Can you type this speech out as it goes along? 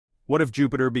What if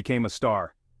Jupiter became a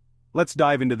star? Let's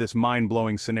dive into this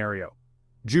mind-blowing scenario.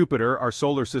 Jupiter, our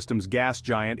solar system's gas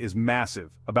giant, is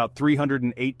massive, about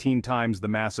 318 times the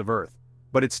mass of Earth,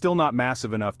 but it's still not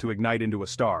massive enough to ignite into a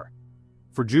star.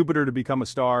 For Jupiter to become a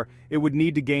star, it would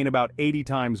need to gain about 80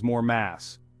 times more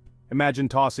mass. Imagine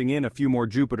tossing in a few more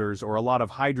Jupiters or a lot of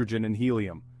hydrogen and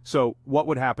helium. So, what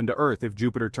would happen to Earth if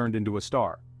Jupiter turned into a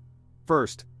star?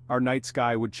 First, our night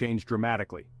sky would change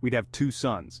dramatically. We'd have two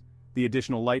suns. The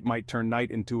additional light might turn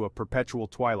night into a perpetual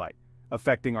twilight,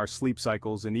 affecting our sleep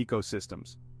cycles and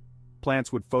ecosystems.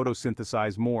 Plants would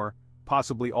photosynthesize more,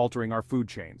 possibly altering our food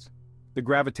chains. The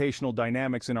gravitational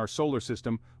dynamics in our solar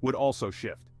system would also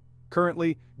shift.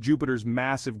 Currently, Jupiter's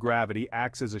massive gravity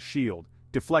acts as a shield,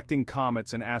 deflecting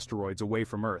comets and asteroids away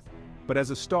from Earth. But as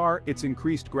a star, its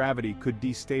increased gravity could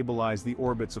destabilize the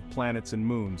orbits of planets and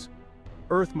moons.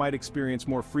 Earth might experience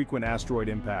more frequent asteroid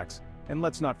impacts, and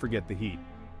let's not forget the heat.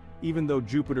 Even though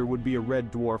Jupiter would be a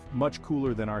red dwarf much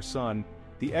cooler than our Sun,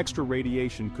 the extra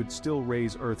radiation could still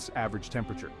raise Earth's average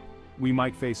temperature. We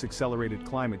might face accelerated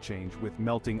climate change with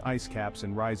melting ice caps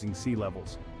and rising sea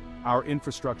levels. Our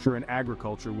infrastructure and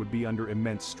agriculture would be under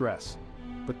immense stress.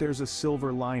 But there's a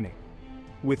silver lining.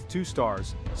 With two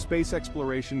stars, space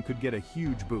exploration could get a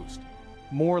huge boost.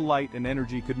 More light and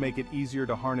energy could make it easier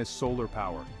to harness solar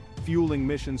power, fueling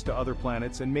missions to other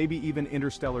planets and maybe even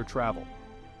interstellar travel.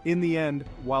 In the end,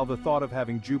 while the thought of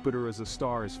having Jupiter as a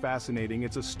star is fascinating,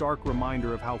 it's a stark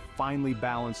reminder of how finely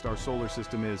balanced our solar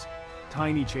system is.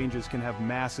 Tiny changes can have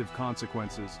massive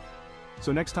consequences.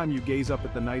 So next time you gaze up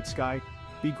at the night sky,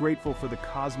 be grateful for the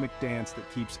cosmic dance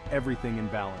that keeps everything in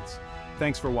balance.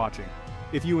 Thanks for watching.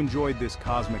 If you enjoyed this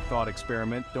cosmic thought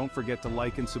experiment, don't forget to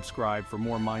like and subscribe for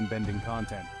more mind-bending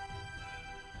content.